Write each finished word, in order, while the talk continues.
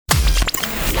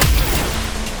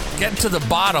get to the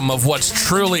bottom of what's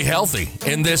truly healthy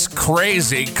in this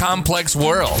crazy, complex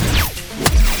world,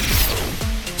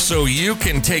 so you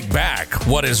can take back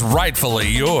what is rightfully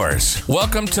yours.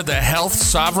 Welcome to the Health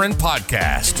Sovereign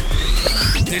Podcast.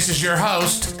 This is your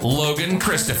host, Logan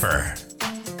Christopher.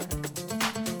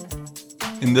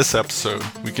 In this episode,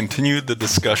 we continue the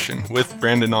discussion with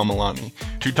Brandon Amalani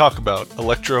to talk about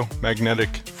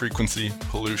electromagnetic frequency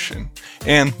pollution,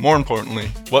 and more importantly,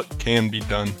 what can be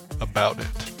done about it,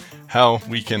 how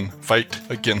we can fight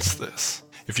against this.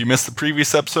 If you missed the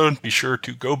previous episode, be sure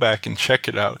to go back and check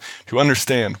it out to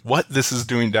understand what this is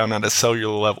doing down at a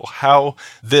cellular level, how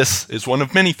this is one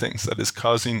of many things that is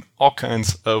causing all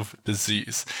kinds of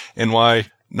disease, and why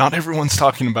not everyone's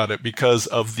talking about it because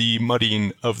of the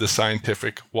muddying of the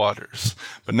scientific waters.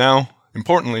 But now,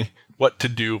 importantly, what to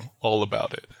do all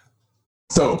about it.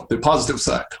 So, the positive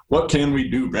side. What can we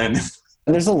do, Brandon?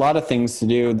 There's a lot of things to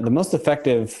do. The most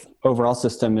effective overall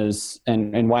system is,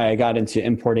 and why I got into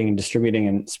importing and distributing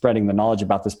and spreading the knowledge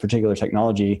about this particular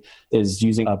technology, is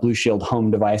using a Blue Shield home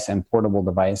device and portable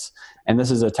device. And this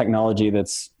is a technology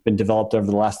that's been developed over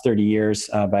the last 30 years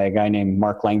by a guy named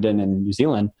Mark Langdon in New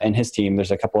Zealand and his team.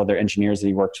 There's a couple other engineers that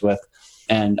he works with.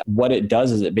 And what it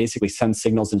does is it basically sends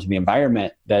signals into the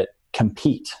environment that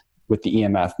compete with the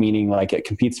EMF, meaning like it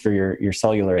competes for your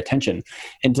cellular attention.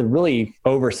 And to really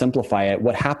oversimplify it,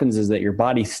 what happens is that your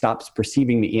body stops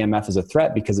perceiving the EMF as a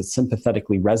threat because it's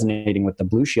sympathetically resonating with the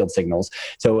Blue Shield signals.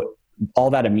 So all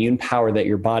that immune power that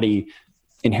your body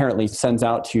inherently sends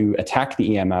out to attack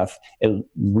the EMF, it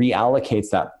reallocates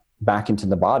that back into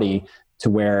the body to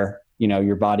where,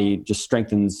 your body just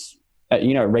strengthens,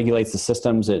 it regulates the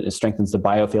systems, it strengthens the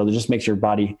biofield, it just makes your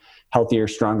body healthier,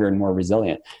 stronger, and more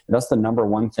resilient. And that's the number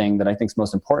one thing that I think is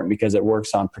most important because it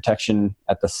works on protection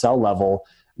at the cell level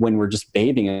when we're just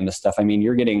bathing in this stuff. I mean,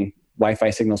 you're getting Wi-Fi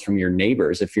signals from your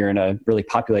neighbors. If you're in a really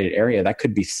populated area, that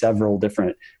could be several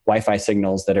different Wi-Fi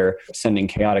signals that are sending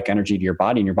chaotic energy to your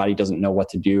body, and your body doesn't know what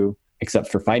to do except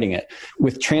for fighting it.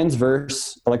 With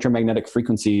transverse electromagnetic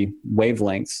frequency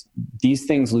wavelengths, these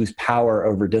things lose power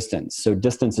over distance. So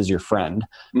distance is your friend.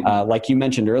 Like you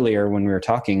mentioned earlier when we were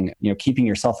talking, keeping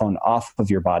your cell phone off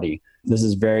of your body. This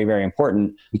is very, very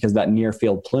important because that near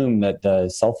field plume that the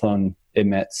cell phone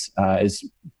emits is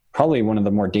probably one of the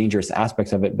more dangerous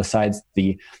aspects of it, besides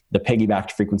the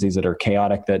piggybacked frequencies that are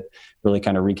chaotic, that really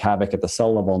kind of wreak havoc at the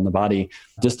cell level in the body.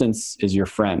 Distance is your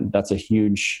friend. That's a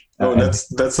huge...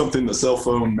 that's something the cell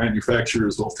phone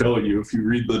manufacturers will tell you. If you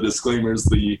read the disclaimers,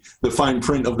 the fine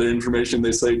print of their information,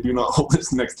 they say, do not hold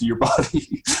this next to your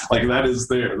body. Like that is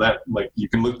there. That, like, you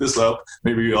can look this up.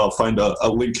 Maybe I'll find a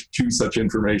link to such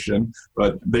information,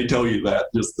 but they tell you that.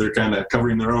 Just they're kind of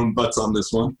covering their own butts on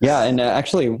this one. Yeah, and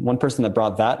actually one person that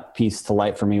brought that piece to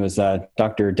light for me was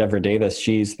Dr. Deborah Davis.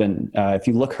 She's been, if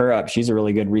you look her up, she's a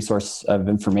really good resource of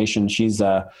information. She's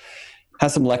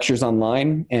has some lectures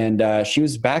online, and she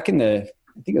was back in the,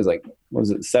 I think it was like, what was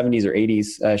it, 70s or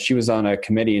 80s. She was on a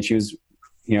committee, and she was,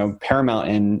 paramount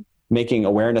in making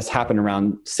awareness happen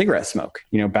around cigarette smoke.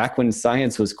 Back when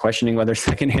science was questioning whether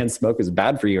secondhand smoke was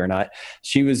bad for you or not,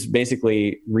 she was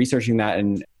basically researching that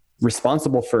and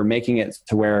responsible for making it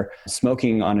to where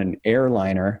smoking on an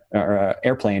airliner or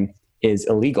airplane is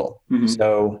illegal. Mm-hmm.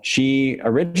 So she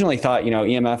originally thought,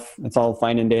 EMF, it's all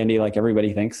fine and dandy like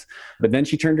everybody thinks. But then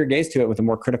she turned her gaze to it with a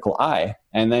more critical eye.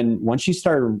 And then once she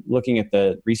started looking at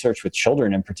the research with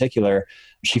children in particular,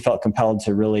 she felt compelled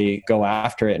to really go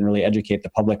after it and really educate the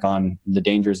public on the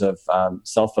dangers of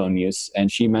cell phone use.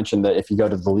 And she mentioned that if you go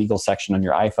to the legal section on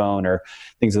your iPhone or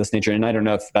things of this nature, and I don't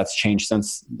know if that's changed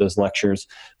since those lectures,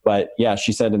 but yeah,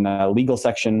 she said in the legal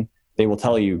section, they will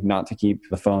tell you not to keep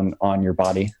the phone on your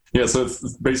body. Yeah, so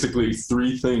it's basically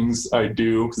three things I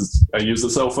do because I use the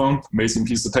cell phone. Amazing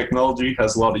piece of technology,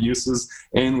 has a lot of uses,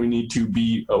 and we need to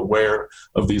be aware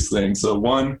of these things. So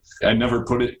one, I never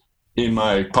put it in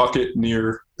my pocket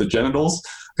near the genitals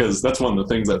because that's one of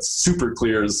the things that's super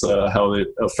clear is how it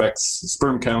affects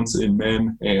sperm counts in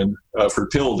men and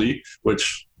fertility,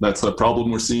 which that's a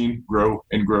problem we're seeing grow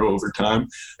and grow over time.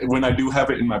 When I do have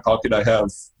it in my pocket, I have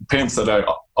pants that I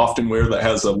often wear that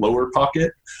has a lower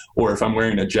pocket, or if I'm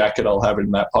wearing a jacket, I'll have it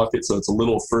in that pocket. So it's a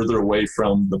little further away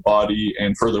from the body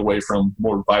and further away from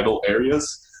more vital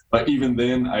areas. But even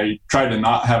then, I try to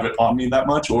not have it on me that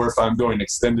much, or if I'm going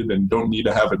extended and don't need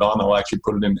to have it on, I'll actually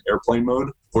put it in airplane mode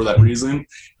for that reason.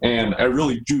 And I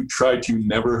really do try to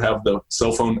never have the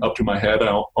cell phone up to my head.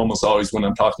 I'll almost always, when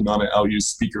I'm talking on it, I'll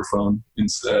use speakerphone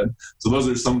instead. So those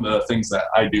are some of the things that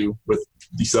I do with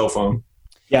the cell phone.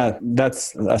 Yeah,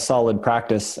 that's a solid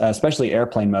practice, especially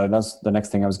airplane mode. That's the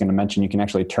next thing I was going to mention. You can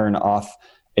actually turn off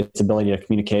its ability to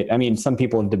communicate. I mean, some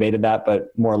people have debated that,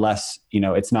 but more or less,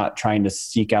 it's not trying to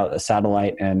seek out a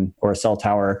satellite or a cell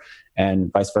tower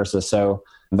and vice versa. So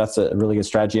that's a really good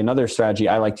strategy. Another strategy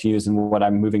I like to use, and what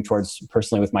I'm moving towards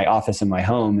personally with my office and my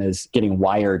home, is getting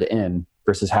wired in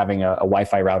versus having a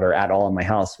Wi-Fi router at all in my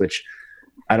house, which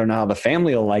I don't know how the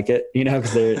family will like it,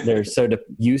 because they're so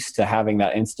used to having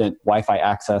that instant Wi-Fi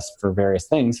access for various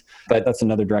things. But that's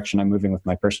another direction I'm moving with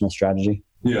my personal strategy.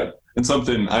 Yeah. And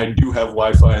something, I do have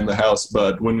Wi-Fi in the house,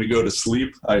 but when we go to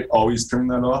sleep, I always turn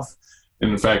that off.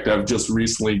 And in fact, I've just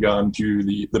recently gone to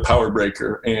the power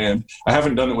breaker, and I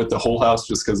haven't done it with the whole house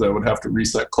just because I would have to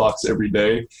reset clocks every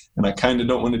day. And I kind of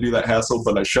don't want to do that hassle,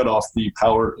 but I shut off the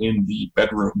power in the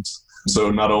bedrooms.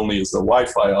 So not only is the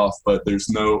Wi-Fi off, but there's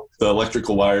the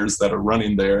electrical wires that are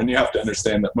running there. And you have to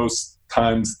understand that most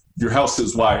times your house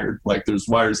is wired, like there's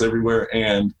wires everywhere,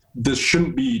 and this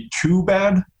shouldn't be too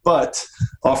bad, but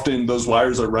often those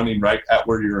wires are running right at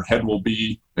where your head will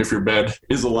be if your bed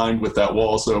is aligned with that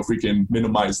wall. So if we can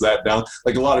minimize that down,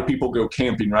 like a lot of people go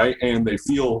camping, right? And they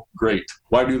feel great.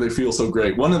 Why do they feel so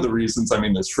great? One of the reasons,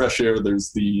 there's fresh air,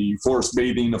 there's the forest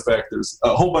bathing effect, there's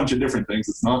a whole bunch of different things.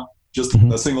 It's not just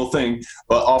a single thing,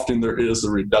 but often there is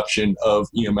a reduction of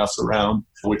EMFs around,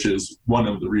 which is one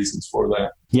of the reasons for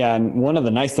that. Yeah, and one of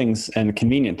the nice things and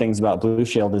convenient things about Blue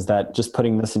Shield is that just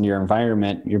putting this into your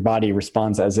environment, your body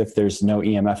responds as if there's no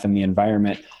EMF in the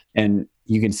environment. And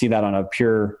you can see that on a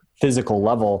pure physical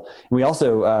level. We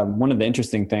also, one of the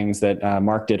interesting things that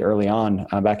Mark did early on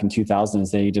back in 2000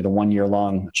 is they did a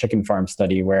 1-year-long chicken farm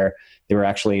study where they were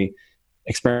actually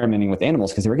experimenting with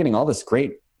animals because they were getting all this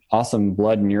great awesome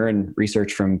blood and urine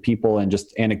research from people and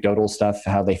just anecdotal stuff,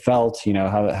 how they felt,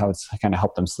 how it's kind of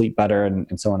helped them sleep better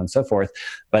and so on and so forth.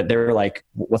 But they were like,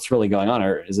 what's really going on?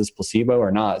 Or is this placebo or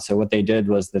not? So what they did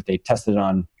was that they tested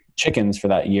on chickens for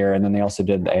that year. And then they also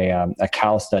did a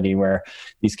cow study where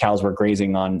these cows were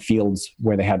grazing on fields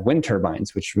where they had wind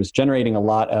turbines, which was generating a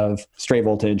lot of stray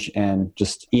voltage and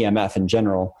just EMF in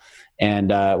general.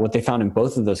 And what they found in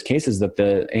both of those cases that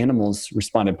the animals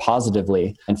responded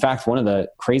positively. In fact, one of the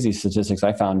crazy statistics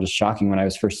I found just shocking when I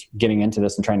was first getting into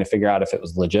this and trying to figure out if it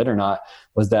was legit or not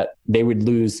was that they would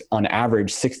lose on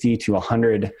average 60 to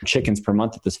 100 chickens per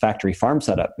month at this factory farm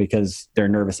setup because they're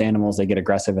nervous animals. They get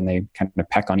aggressive and they kind of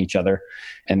peck on each other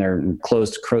and they're in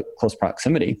close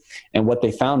proximity. And what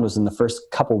they found was in the first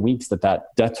couple weeks that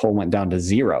death toll went down to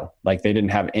 0. Like they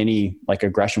didn't have any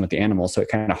aggression with the animals. So it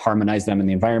kind of harmonized them in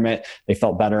the environment. They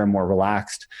felt better and more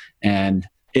relaxed. And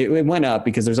it went up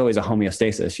because there's always a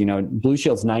homeostasis. Blue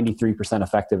Shield's 93%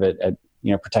 effective at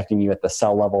protecting you at the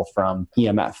cell level from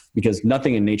EMF because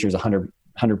nothing in nature is 100%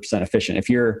 efficient. If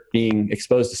you're being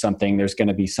exposed to something, there's going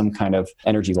to be some kind of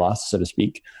energy loss, so to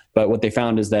speak. But what they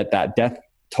found is that death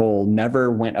toll never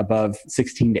went above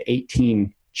 16 to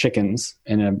 18 chickens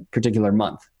in a particular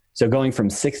month. So going from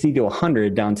 60 to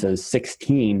 100 down to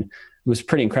 16 was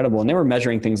pretty incredible. And they were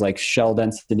measuring things like shell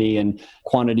density and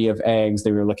quantity of eggs.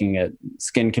 They were looking at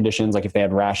skin conditions, like if they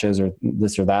had rashes or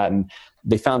this or that. And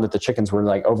they found that the chickens were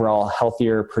overall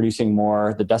healthier, producing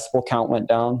more. The decibel count went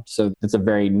down. So it's a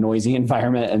very noisy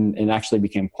environment and actually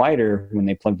became quieter when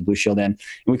they plugged the Blue Shield in. And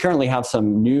we currently have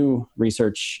some new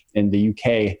research in the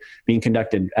UK being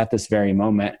conducted at this very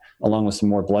moment, along with some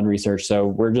more blood research. So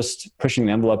we're just pushing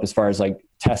the envelope as far as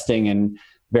testing and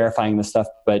verifying this stuff.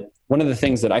 But one of the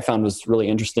things that I found was really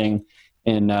interesting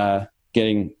in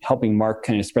helping Mark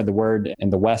kind of spread the word in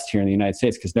the West here in the United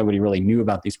States, because nobody really knew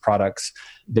about these products.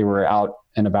 They were out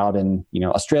and about in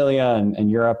Australia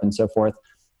and Europe and so forth.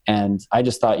 And I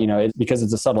just thought, because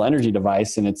it's a subtle energy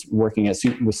device and it's working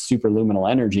with superluminal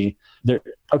energy,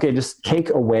 just take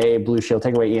away Blue Shield,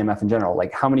 take away EMF in general.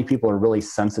 How many people are really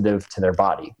sensitive to their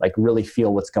body, really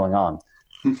feel what's going on?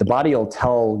 The body will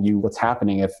tell you what's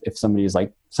happening if somebody is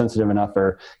sensitive enough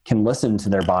or can listen to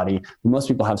their body. Most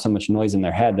people have so much noise in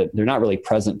their head that they're not really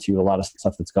present to a lot of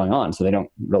stuff that's going on. So they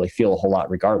don't really feel a whole lot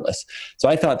regardless. So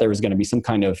I thought there was going to be some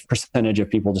kind of percentage of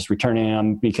people just returning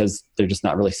them because they're just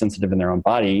not really sensitive in their own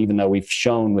body, even though we've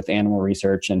shown with animal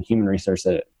research and human research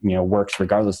that it works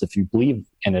regardless if you believe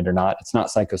in it or not. It's not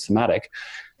psychosomatic.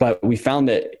 But we found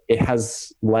that it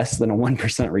has less than a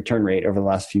 1% return rate over the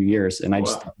last few years. And I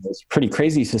just thought it was a pretty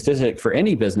crazy statistic for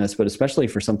any business, but especially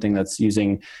for something that's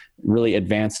using really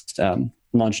advanced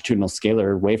longitudinal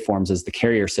scalar waveforms as the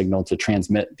carrier signal to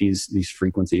transmit these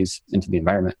frequencies into the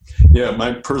environment. Yeah,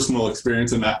 my personal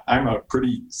experience, and I'm a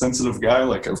pretty sensitive guy,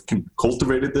 I've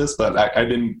cultivated this, but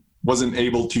I wasn't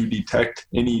able to detect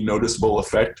any noticeable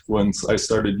effect once I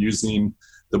started using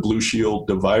the Blue Shield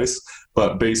device.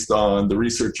 But based on the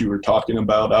research you were talking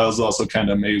about, I was also kind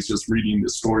of amazed just reading the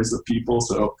stories of people.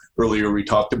 So earlier we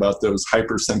talked about those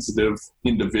hypersensitive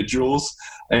individuals.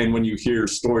 And when you hear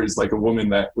stories like a woman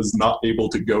that was not able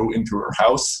to go into her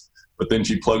house, but then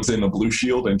she plugs in a Blue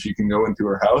Shield and she can go into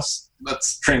her house,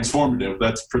 that's transformative.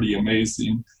 That's pretty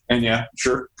amazing. And yeah,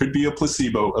 sure, could be a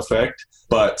placebo effect,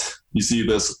 but you see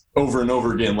this over and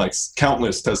over again, like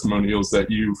countless testimonials that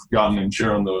you've gotten and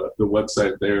share on the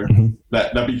website there,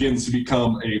 that begins to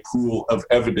become a pool of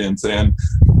evidence. And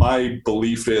my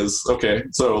belief is, okay,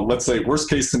 so let's say worst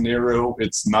case scenario,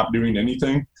 it's not doing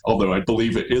anything, although I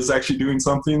believe it is actually doing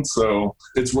something. So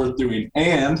it's worth doing.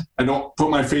 And I don't put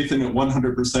my faith in it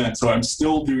 100%. So I'm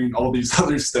still doing all these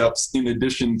other steps in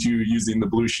addition to using the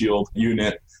Blue Shield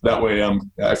unit. That way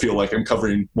I feel like I'm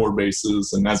covering more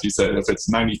bases. And as you said, if it's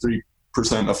 93%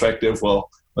 effective, well,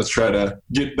 let's try to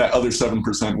get that other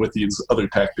 7% with these other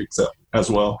tactics as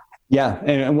well. Yeah.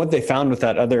 And what they found with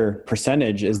that other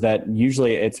percentage is that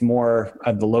usually it's more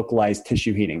of the localized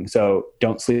tissue heating. So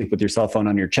don't sleep with your cell phone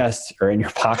on your chest or in your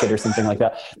pocket or something like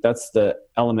that. That's the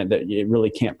element that it really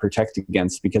can't protect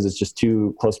against because it's just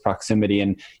too close proximity.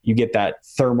 And you get that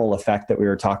thermal effect that we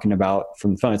were talking about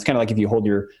from the phone. It's kind of like if you hold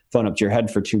your phone up to your head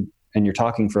and you're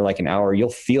talking for like an hour, you'll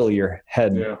feel your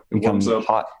head become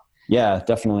hot. Yeah,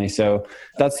 definitely. So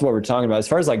that's what we're talking about. As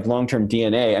far as like long-term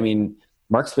DNA, I mean,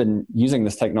 Mark's been using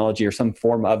this technology or some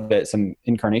form of it, some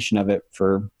incarnation of it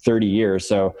for 30 years.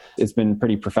 So it's been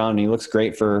pretty profound. He looks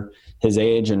great for his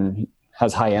age and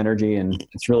has high energy. And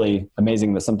it's really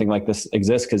amazing that something like this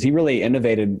exists because he really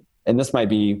innovated, and this might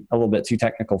be a little bit too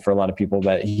technical for a lot of people,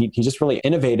 but he just really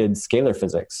innovated scalar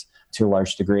physics to a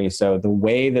large degree. So the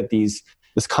way that this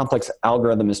complex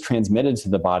algorithm is transmitted to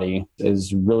the body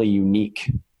is really unique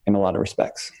in a lot of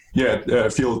respects. Yeah, I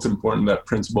feel it's important, that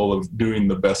principle of doing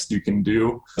the best you can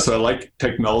do. So I like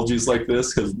technologies like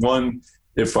this because one,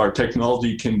 if our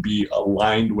technology can be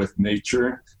aligned with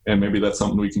nature, and maybe that's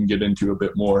something we can get into a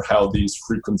bit more, how these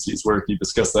frequencies work. You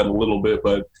discussed that a little bit,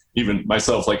 but even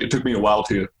myself, like it took me a while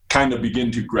to kind of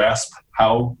begin to grasp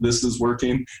how this is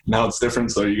working. Now it's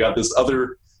different. So you got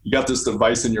this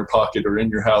device in your pocket or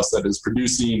in your house that is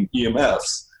producing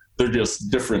EMFs. They're just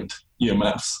different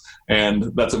EMFs.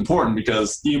 And that's important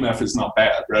because EMF is not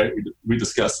bad, right? We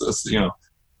discussed this,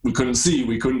 we couldn't see,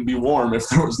 we couldn't be warm if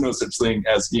there was no such thing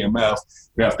as EMF.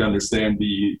 We have to understand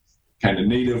the kind of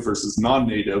native versus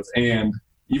non-native. And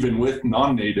even with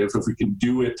non-native, if we can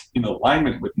do it in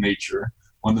alignment with nature,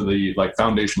 one of the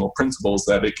foundational principles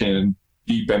that it can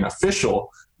be beneficial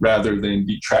rather than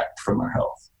detract from our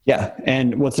health. Yeah.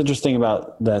 And what's interesting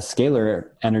about the scalar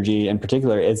energy in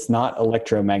particular, it's not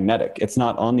electromagnetic. It's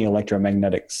not on the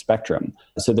electromagnetic spectrum.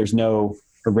 So there's no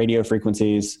radio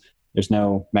frequencies, there's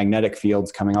no magnetic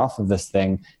fields coming off of this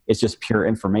thing. It's just pure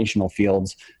informational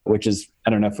fields, which is, I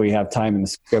don't know if we have time in the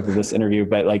scope of this interview,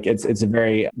 but it's a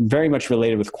very, very much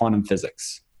related with quantum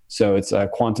physics. So it's a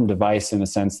quantum device in the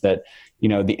sense that,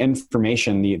 the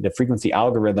information, the frequency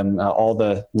algorithm, all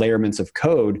the layerments of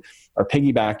code are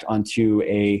piggybacked onto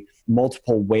a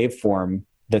multiple waveform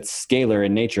that's scalar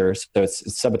in nature. So it's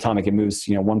subatomic. It moves,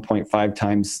 1.5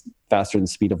 times faster than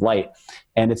the speed of light.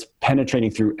 And it's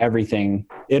penetrating through everything.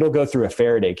 It'll go through a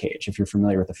Faraday cage, if you're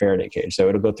familiar with the Faraday cage. So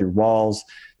it'll go through walls,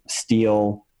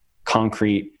 steel,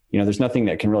 concrete. There's nothing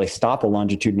that can really stop a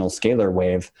longitudinal scalar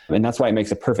wave. And that's why it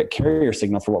makes a perfect carrier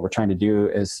signal for what we're trying to do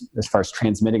is as far as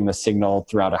transmitting the signal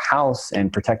throughout a house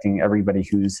and protecting everybody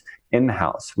who's in the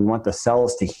house. We want the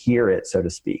cells to hear it, so to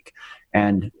speak.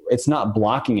 And it's not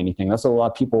blocking anything. That's what a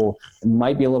lot of people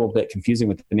might be a little bit confusing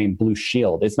with the name Blue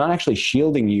Shield. It's not actually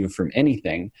shielding you from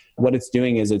anything. What it's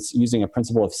doing is it's using a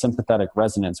principle of sympathetic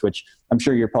resonance, which I'm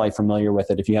sure you're probably familiar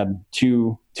with it. If you had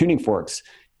two tuning forks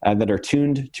that are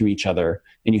tuned to each other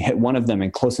and you hit one of them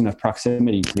in close enough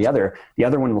proximity to the other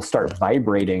one will start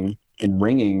vibrating and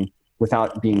ringing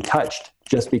without being touched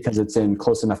just because it's in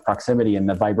close enough proximity and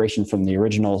the vibration from the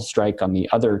original strike on the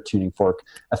other tuning fork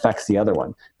affects the other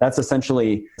one. That's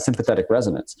essentially sympathetic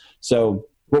resonance. So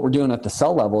what we're doing at the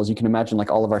cell level is you can imagine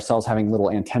all of our cells having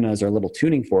little antennas or little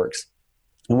tuning forks.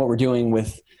 And what we're doing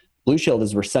with Blue Shield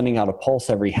is we're sending out a pulse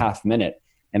every half minute,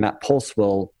 and that pulse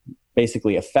will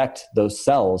basically affect those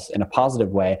cells in a positive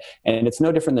way. And it's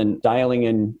no different than dialing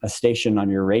in a station on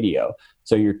your radio.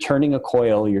 So you're turning a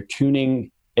coil, you're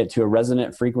tuning it to a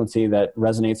resonant frequency that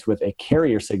resonates with a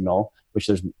carrier signal, which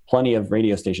there's plenty of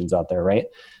radio stations out there, right?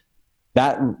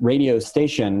 That radio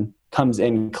station comes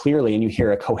in clearly and you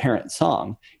hear a coherent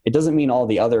song. It doesn't mean all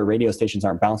the other radio stations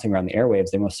aren't bouncing around the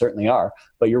airwaves. They most certainly are.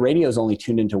 But your radio is only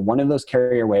tuned into one of those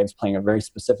carrier waves playing a very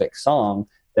specific song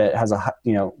that has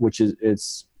which is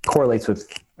it's correlates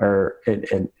with, or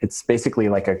it's basically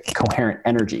like a coherent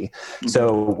energy.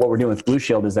 So what we're doing with Blue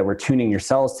Shield is that we're tuning your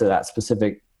cells to that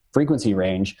specific frequency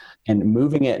range and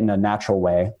moving it in a natural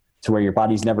way to where your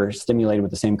body's never stimulated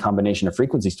with the same combination of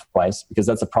frequencies twice, because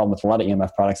that's the problem with a lot of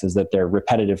EMF products, is that they're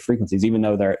repetitive frequencies. Even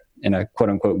though they're in a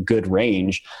quote unquote good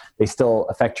range, they still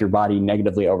affect your body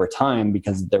negatively over time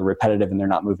because they're repetitive and they're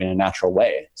not moving in a natural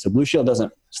way. So Blue Shield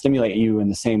doesn't stimulate you in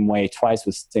the same way twice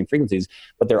with the same frequencies,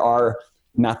 but there are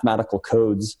mathematical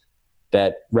codes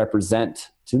that represent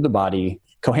to the body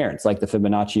coherence, like the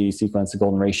Fibonacci sequence, the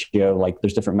golden ratio. Like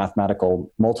there's different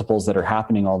mathematical multiples that are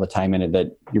happening all the time in it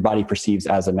that your body perceives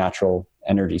as a natural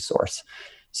energy source.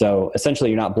 So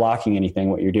essentially you're not blocking anything.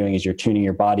 What you're doing is you're tuning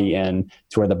your body in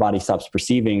to where the body stops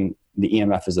perceiving the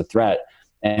EMF as a threat.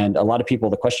 And a lot of people,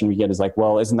 the question we get is like,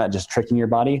 well, isn't that just tricking your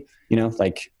body? You know,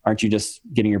 like, aren't you just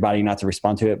getting your body not to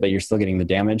respond to it, but you're still getting the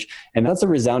damage? And that's a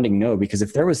resounding no, because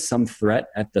if there was some threat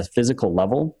at the physical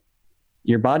level,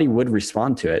 your body would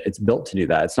respond to it. It's built to do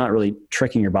that. It's not really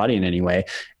tricking your body in any way.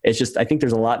 It's just, I think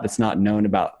there's a lot that's not known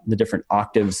about the different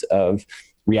octaves of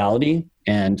reality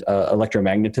and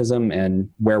electromagnetism and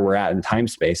where we're at in time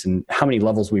space and how many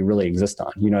levels we really exist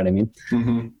on. You know what I mean?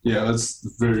 Mm-hmm. Yeah,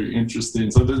 that's very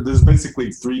interesting. So there's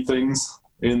basically three things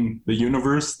in the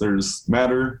universe. There's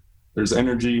matter, there's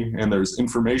energy, and there's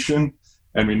information.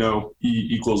 And we know E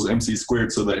equals mc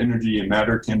squared, so the energy and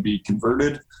matter can be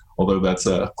converted, although that's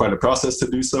quite a process to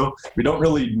do so. We don't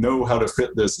really know how to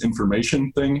fit this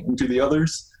information thing into the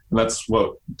others. And that's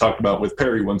what we talked about with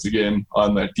Perry once again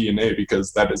on that DNA,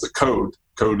 because that is a code.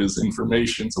 Code is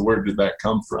information. So where did that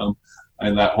come from?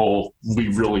 And that whole, we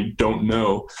really don't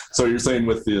know. So you're saying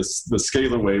with the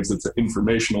scalar waves, it's an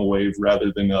informational wave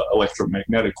rather than an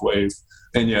electromagnetic wave.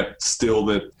 And yet still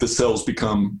that the cells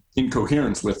become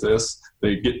incoherent with this.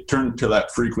 They get turned to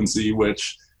that frequency,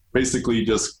 which basically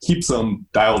just keeps them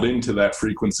dialed into that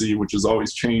frequency, which is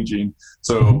always changing.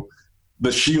 So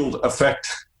the shield effect,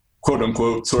 quote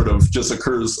unquote, sort of just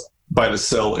occurs by the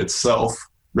cell itself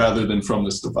rather than from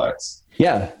this device.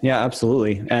 Yeah,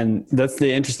 absolutely. And that's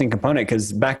the interesting component,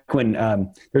 because back when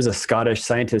there's a Scottish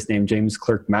scientist named James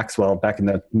Clerk Maxwell back in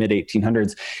the mid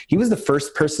 1800s, he was the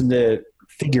first person to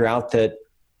figure out that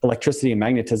electricity and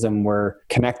magnetism were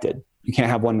connected. You can't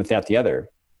have one without the other.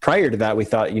 Prior to that, we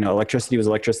thought, electricity was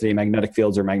electricity, magnetic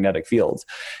fields are magnetic fields.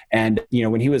 And,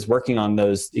 when he was working on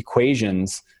those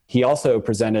equations, he also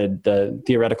presented the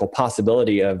theoretical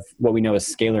possibility of what we know as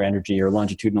scalar energy or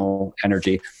longitudinal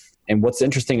energy. And what's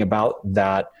interesting about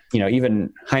that,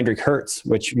 even Heinrich Hertz,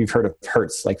 which you've heard of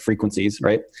Hertz, like frequencies,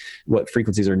 right? What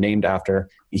frequencies are named after.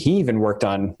 He even worked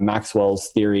on Maxwell's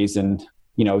theories, and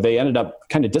they ended up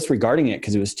kind of disregarding it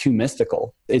because it was too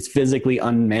mystical. It's physically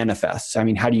unmanifest. I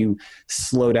mean, how do you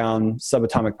slow down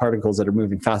subatomic particles that are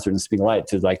moving faster than the speed of light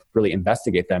to like really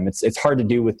investigate them? It's hard to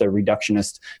do with the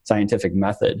reductionist scientific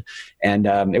method. And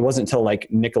it wasn't until like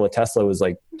Nikola Tesla was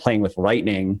like playing with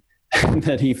lightning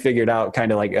that he figured out,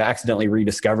 kind of like accidentally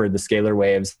rediscovered the scalar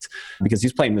waves, because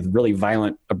he's playing with really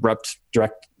violent, abrupt,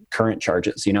 direct current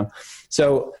charges,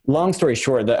 So long story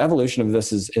short, the evolution of this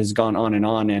has gone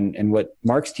on. And what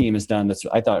Mark's team has done that's,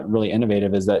 I thought, really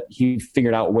innovative is that he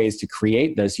figured out ways to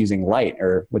create this using light,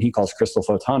 or what he calls crystal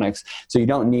photonics. So you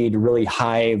don't need really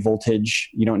high voltage.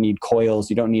 You don't need coils.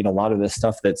 You don't need a lot of this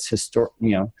stuff that's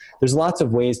there's lots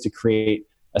of ways to create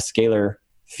a scalar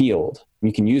field.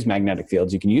 You can use magnetic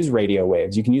fields. You can use radio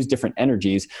waves. You can use different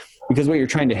energies, because what you're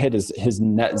trying to hit is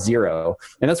net zero.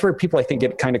 And that's where people, I think,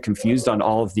 get kind of confused on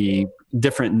all of the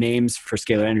different names for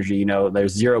scalar energy.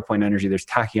 There's 0 point energy, there's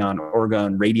tachyon,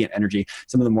 orgone, radiant energy.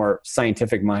 Some of the more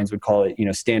scientific minds would call it,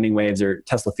 standing waves or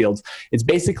Tesla fields. It's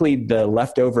basically the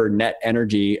leftover net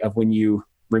energy of when you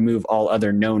remove all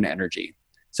other known energy.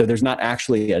 So there's not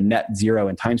actually a net zero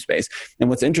in time space. And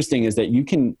what's interesting is that you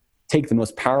can take the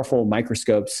most powerful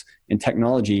microscopes in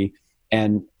technology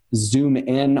and zoom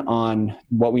in on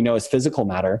what we know as physical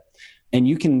matter. And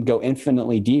you can go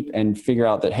infinitely deep and figure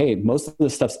out that, hey, most of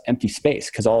this stuff's empty space,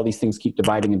 because all these things keep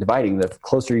dividing and dividing. The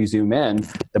closer you zoom in,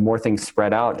 the more things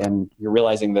spread out, and you're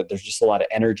realizing that there's just a lot of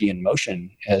energy and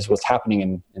motion as what's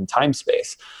happening in time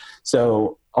space.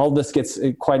 So all this gets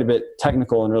quite a bit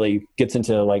technical and really gets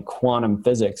into like quantum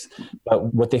physics.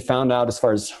 But what they found out as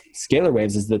far as scalar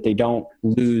waves is that they don't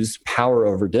lose power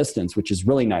over distance, which is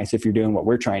really nice if you're doing what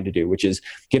we're trying to do, which is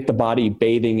get the body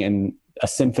bathing in a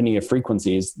symphony of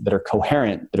frequencies that are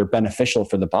coherent, that are beneficial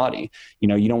for the body. You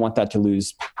don't want that to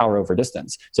lose power over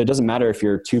distance. So it doesn't matter if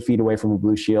you're 2 feet away from a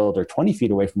blue shield or 20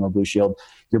 feet away from a blue shield,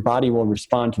 your body will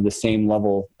respond to the same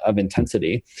level of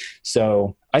intensity.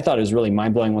 So I thought it was really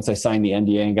mind-blowing once I signed the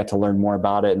NDA and got to learn more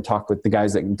about it and talk with the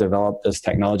guys that developed this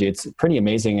technology. It's pretty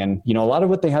amazing. And, a lot of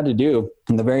what they had to do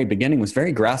in the very beginning was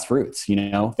very grassroots.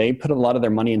 They put a lot of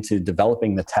their money into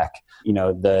developing the tech.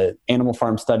 The animal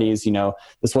farm studies,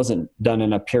 this wasn't done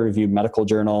in a peer-reviewed medical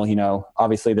journal.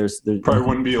 Obviously there's probably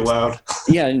wouldn't be allowed.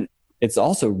 Yeah. And it's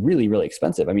also really, really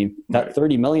expensive. I mean, that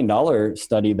 $30 million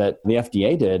study that the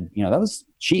FDA did, that was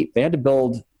cheap. They had to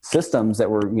build systems that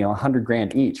were,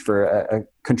 $100,000 each for a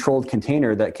controlled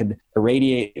container that could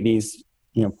irradiate these,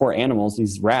 poor animals,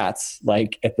 these rats,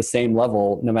 like at the same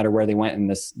level, no matter where they went in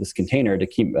this container to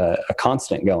keep a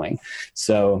constant going.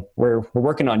 So we're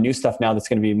working on new stuff now that's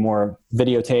going to be more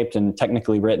videotaped and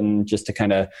technically written just to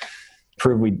kind of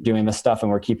prove we're doing this stuff,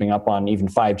 and we're keeping up on even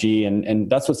 5G. And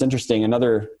that's what's interesting.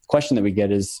 Another question that we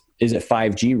get is it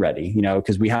 5G ready?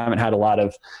 Because we haven't had a lot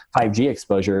of 5G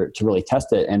exposure to really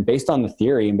test it. And based on the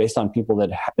theory and based on people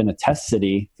that have been a test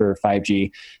city for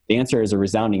 5G, the answer is a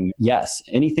resounding yes.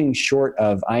 Anything short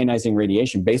of ionizing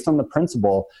radiation, based on the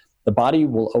principle, the body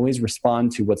will always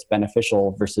respond to what's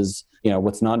beneficial versus,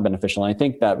 what's non-beneficial. And I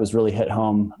think that was really hit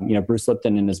home. Bruce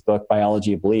Lipton in his book,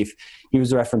 Biology of Belief, he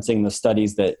was referencing the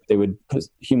studies that they would put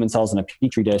human cells in a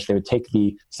petri dish. They would take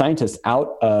the scientists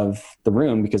out of the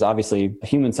room because obviously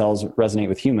human cells resonate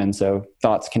with humans. So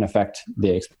thoughts can affect the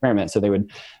experiment. So they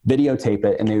would videotape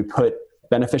it and they would put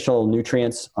beneficial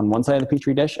nutrients on one side of the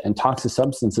petri dish and toxic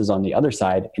substances on the other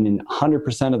side. And in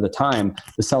 100% of the time,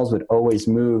 the cells would always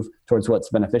move towards what's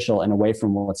beneficial and away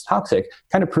from what's toxic,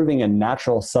 kind of proving a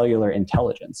natural cellular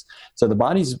intelligence. So the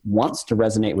body wants to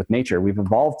resonate with nature. We've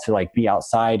evolved to be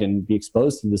outside and be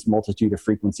exposed to this multitude of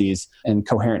frequencies and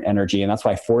coherent energy. And that's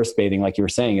why forest bathing, like you were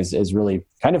saying, is really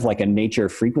kind of like a nature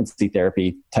frequency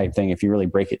therapy type thing. If you really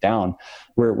break it down,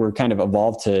 we're kind of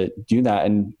evolved to do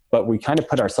that. But we kind of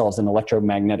put ourselves in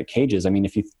electromagnetic cages. I mean,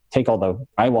 if you take all the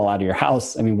drywall out of your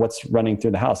house, I mean, what's running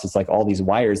through the house? It's like all these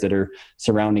wires that are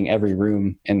surrounding every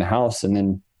room in the house, and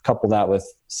then couple that with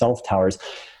cell towers.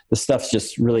 The stuff's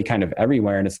just really kind of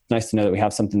everywhere. And it's nice to know that we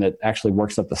have something that actually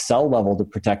works at the cell level to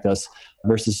protect us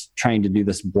versus trying to do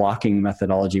this blocking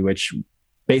methodology, which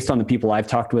based on the people I've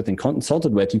talked with and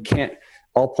consulted with, you can't,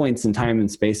 all points in time and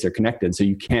space are connected. So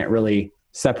you can't really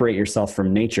separate yourself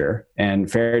from nature.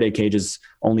 And Faraday cages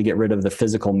only get rid of the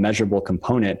physical measurable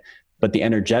component, but the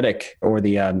energetic or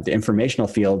the informational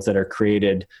fields that are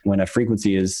created when a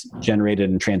frequency is generated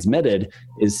and transmitted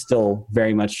is still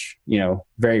very much,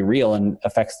 very real and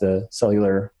affects the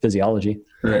cellular physiology.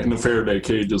 Right. And the Faraday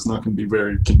cage is not going to be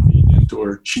very convenient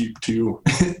or cheap to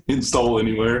install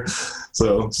anywhere.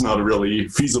 So it's not a really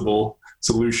feasible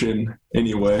solution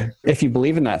anyway. If you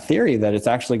believe in that theory that it's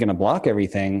actually going to block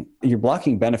everything, you're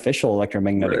blocking beneficial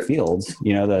electromagnetic fields,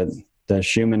 the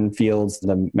Schumann fields,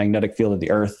 the magnetic field of the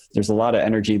earth. There's a lot of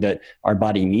energy that our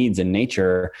body needs in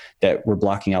nature that we're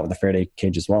blocking out with the Faraday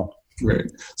cage as well. Right.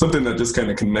 Something that just kind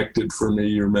of connected for me,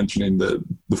 you're mentioning the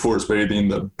forest bathing,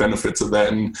 the benefits of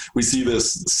that. And we see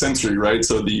this sensory, right?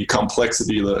 So the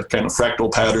complexity, the kind of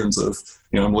fractal patterns of,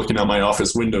 I'm looking out my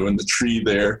office window and the tree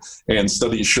there, and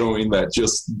studies showing that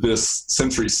just this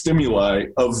sensory stimuli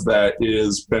of that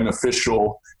is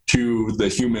beneficial to the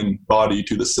human body,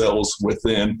 to the cells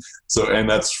within. So, and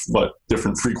that's what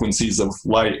different frequencies of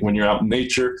light. When you're out in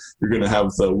nature, you're going to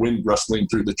have the wind rustling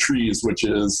through the trees, which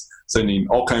is sending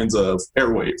all kinds of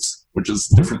airwaves, which is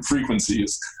different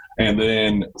frequencies. And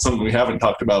then something we haven't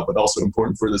talked about, but also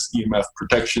important for this EMF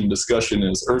protection discussion,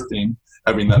 is earthing,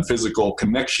 having that physical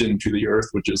connection to the earth,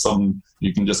 which is something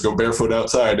you can just go barefoot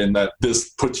outside, and that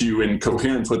this puts you in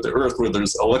coherence with the earth where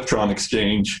there's electron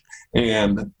exchange.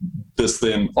 And this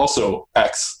then also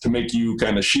acts to make you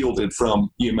kind of shielded from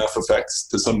EMF effects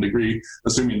to some degree,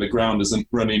 assuming the ground isn't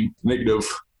running negative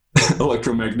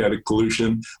electromagnetic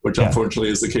pollution, which unfortunately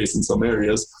is the case in some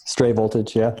areas. Stray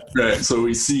voltage, yeah. Right. So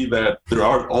we see that there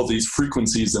are all these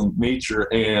frequencies in nature,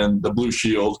 and the Blue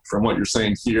Shield, from what you're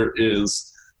saying here,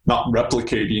 is not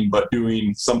replicating, but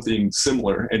doing something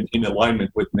similar and in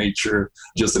alignment with nature,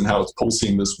 just in how it's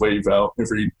pulsing this wave out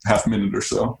every half minute or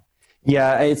so.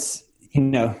 Yeah, it's,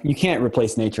 you can't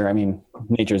replace nature. I mean,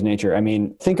 nature's nature. I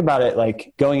mean, think about it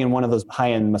like going in one of those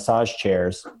high-end massage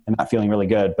chairs and not feeling really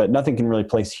good, but nothing can really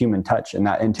replace human touch and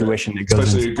that intuition that goes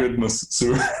especially a good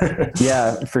masseur.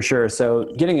 Yeah, for sure.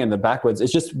 So getting in the backwoods,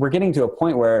 it's just, we're getting to a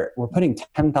point where we're putting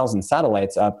 10,000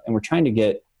 satellites up and we're trying to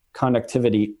get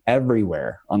conductivity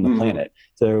everywhere on the planet.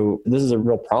 So this is a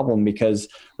real problem because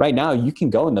right now you can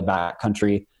go in the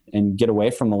backcountry and get away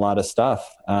from a lot of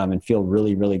stuff and feel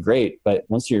really, really great. But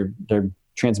once they're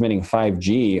transmitting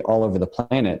 5G all over the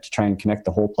planet to try and connect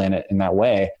the whole planet in that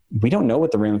way, we don't know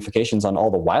what the ramifications on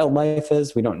all the wildlife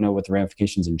is. We don't know what the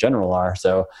ramifications in general are.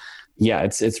 So yeah,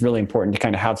 it's really important to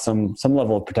kind of have some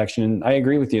level of protection. And I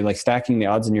agree with you, like stacking the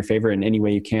odds in your favor in any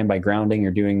way you can by grounding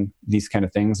or doing these kind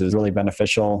of things is really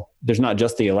beneficial. There's not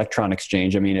just the electron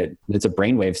exchange. I mean, it's a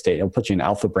brainwave state. It'll put you in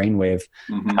alpha brainwave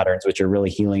patterns, which are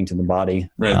really healing to the body.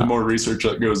 Right. The more research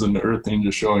that goes into earthing,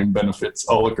 just showing benefits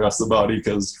all across the body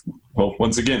because, well,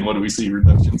 once again, what do we see?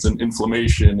 Reductions in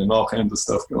inflammation and all kinds of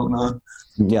stuff going on.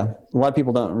 Yeah. A lot of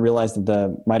people don't realize that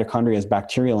the mitochondria is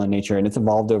bacterial in nature, and it's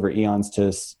evolved over eons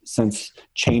to sense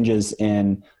changes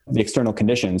in the external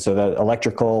conditions. So the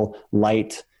electrical,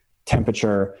 light,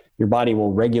 temperature, your body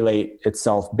will regulate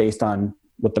itself based on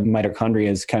what the mitochondria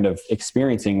is kind of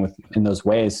experiencing in those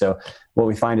ways. So what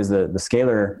we find is the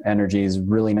scalar energy is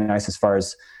really nice as far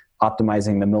as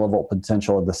optimizing the millivolt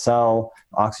potential of the cell,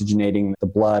 oxygenating the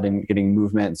blood and getting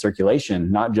movement and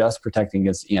circulation, not just protecting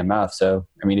against EMF. So,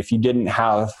 I mean, if you didn't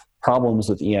have problems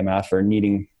with EMF or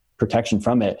needing protection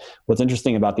from it, what's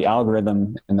interesting about the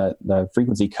algorithm and the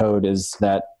frequency code is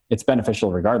that it's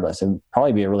beneficial regardless. And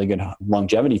probably be a really good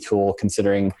longevity tool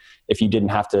considering if you didn't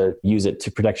have to use it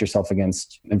to protect yourself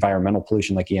against environmental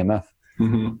pollution like EMF.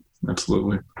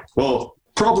 Absolutely. Well,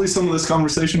 probably some of this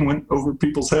conversation went over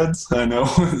people's heads. I know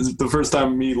the first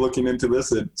time me looking into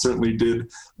this, it certainly did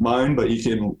mine, but you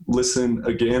can listen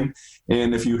again.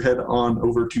 And if you head on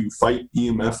over to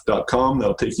fightemf.com,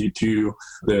 that'll take you to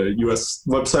the US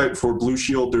website for Blue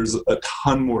Shield. There's a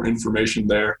ton more information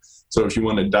there. So if you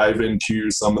want to dive into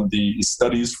some of the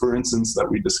studies, for instance, that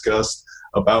we discussed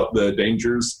about the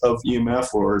dangers of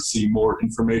EMF or see more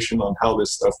information on how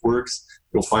this stuff works,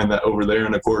 you'll find that over there.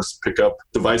 And of course, pick up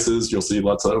devices. You'll see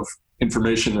lots of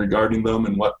information regarding them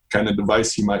and what kind of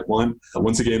device you might want.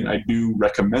 Once again, I do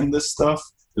recommend this stuff.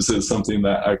 This is something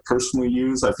that I personally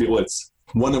use. I feel it's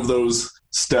one of those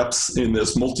steps in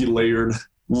this multi-layered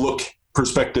look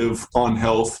perspective on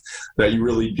health that you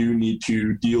really do need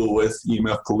to deal with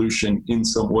EMF pollution in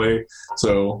some way.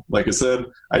 So like I said,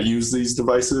 I use these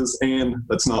devices, and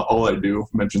that's not all I do.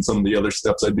 I mentioned some of the other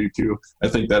steps I do too. I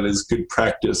think that is good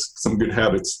practice, some good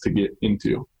habits to get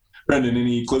into. Brandon,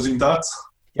 any closing thoughts?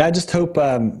 Yeah, I just hope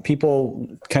people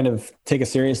kind of take a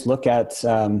serious look at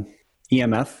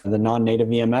EMF, the non-native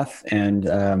EMF,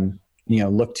 and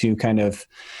look to kind of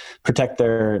protect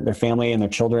their family and their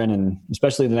children, and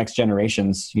especially the next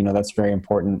generations. That's very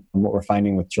important, what we're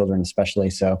finding with children especially.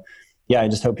 So yeah, I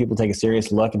just hope people take a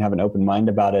serious look and have an open mind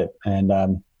about it, and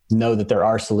know that there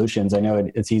are solutions. I know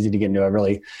it's easy to get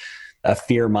into a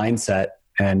fear mindset,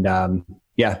 and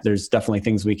there's definitely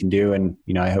things we can do. And,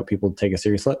 I hope people take a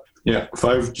serious look. Yeah,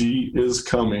 5G is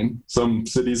coming. Some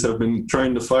cities have been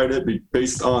trying to fight it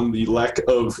based on the lack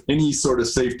of any sort of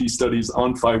safety studies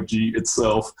on 5G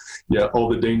itself. Yeah, all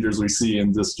the dangers we see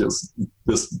in just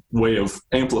this way of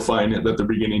amplifying it that they're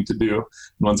beginning to do. And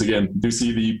once again, do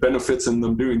see the benefits in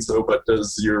them doing so, but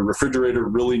does your refrigerator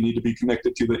really need to be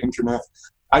connected to the internet?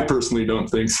 I personally don't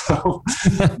think so,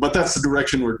 but that's the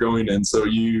direction we're going in. So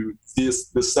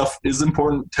this stuff is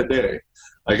important today.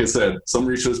 Like I said, some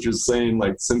research is saying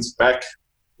since back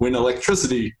when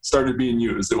electricity started being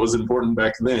used, it was important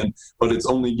back then, but it's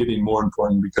only getting more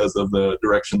important because of the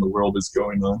direction the world is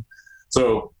going on.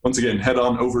 So once again, head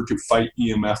on over to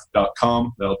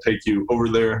fightemf.com. That'll take you over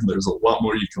there. There's a lot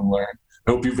more you can learn.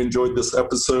 I hope you've enjoyed this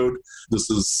episode. This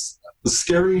is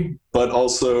scary, but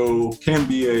also can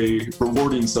be a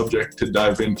rewarding subject to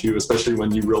dive into, especially when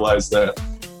you realize that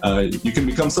you can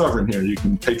become sovereign here. You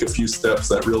can take a few steps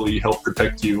that really help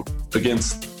protect you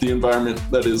against the environment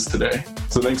that is today.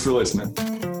 So thanks for listening.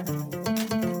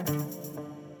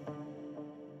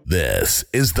 This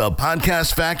is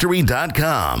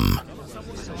thepodcastfactory.com.